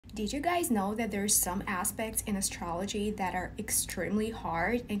Did you guys know that there's some aspects in astrology that are extremely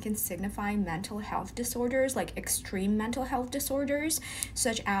hard and can signify mental health disorders, like extreme mental health disorders,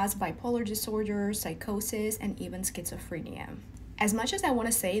 such as bipolar disorder, psychosis, and even schizophrenia? As much as I want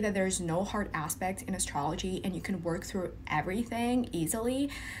to say that there's no hard aspect in astrology and you can work through everything easily,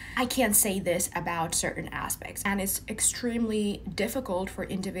 I can't say this about certain aspects. And it's extremely difficult for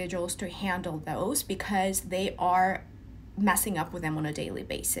individuals to handle those because they are messing up with them on a daily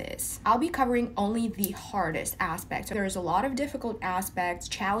basis. I'll be covering only the hardest aspects. There's a lot of difficult aspects,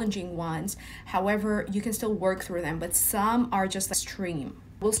 challenging ones. However, you can still work through them, but some are just extreme.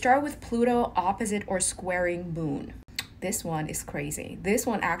 We'll start with Pluto opposite or squaring Moon. This one is crazy. This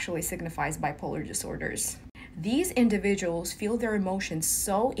one actually signifies bipolar disorders. These individuals feel their emotions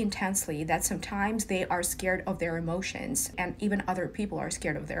so intensely that sometimes they are scared of their emotions, and even other people are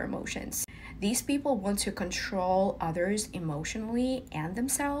scared of their emotions. These people want to control others emotionally and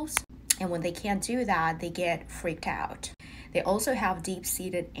themselves, and when they can't do that, they get freaked out. They also have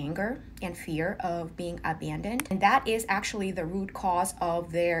deep-seated anger and fear of being abandoned, and that is actually the root cause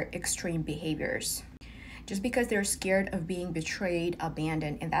of their extreme behaviors. Just because they're scared of being betrayed,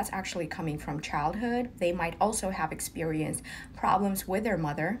 abandoned, and that's actually coming from childhood, they might also have experienced problems with their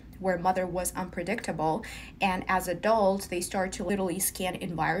mother, where mother was unpredictable, and as adults, they start to literally scan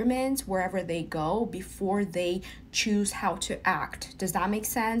environments wherever they go before they choose how to act. Does that make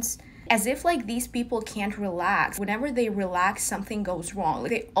sense? As if like these people can't relax. Whenever they relax, something goes wrong.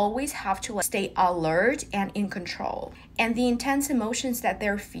 They always have to stay alert and in control. And the intense emotions that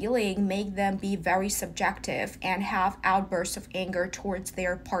they're feeling make them be very subjective and have outbursts of anger towards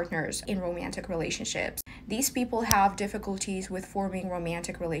their partners in romantic relationships. These people have difficulties with forming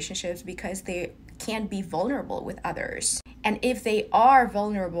romantic relationships because they can't be vulnerable with others. And if they are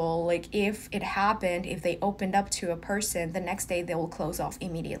vulnerable, like if it happened, if they opened up to a person, the next day they will close off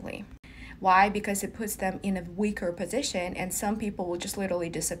immediately. Why? Because it puts them in a weaker position, and some people will just literally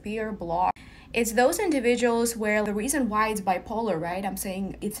disappear, block. It's those individuals where the reason why it's bipolar, right? I'm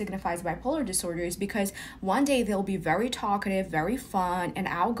saying it signifies bipolar disorder is because one day they'll be very talkative, very fun and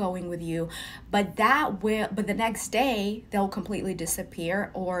outgoing with you, but the next day they'll completely disappear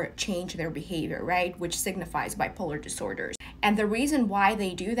or change their behavior, right? Which signifies bipolar disorders. And the reason why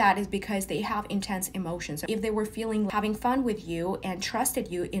they do that is because they have intense emotions. If they were having fun with you and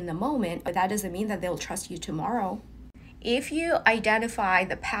trusted you in the moment, but that doesn't mean that they'll trust you tomorrow. If you identify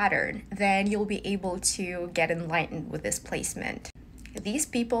the pattern, then you'll be able to get enlightened with this placement. These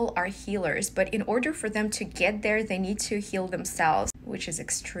people are healers, but in order for them to get there, they need to heal themselves, which is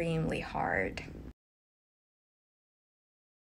extremely hard.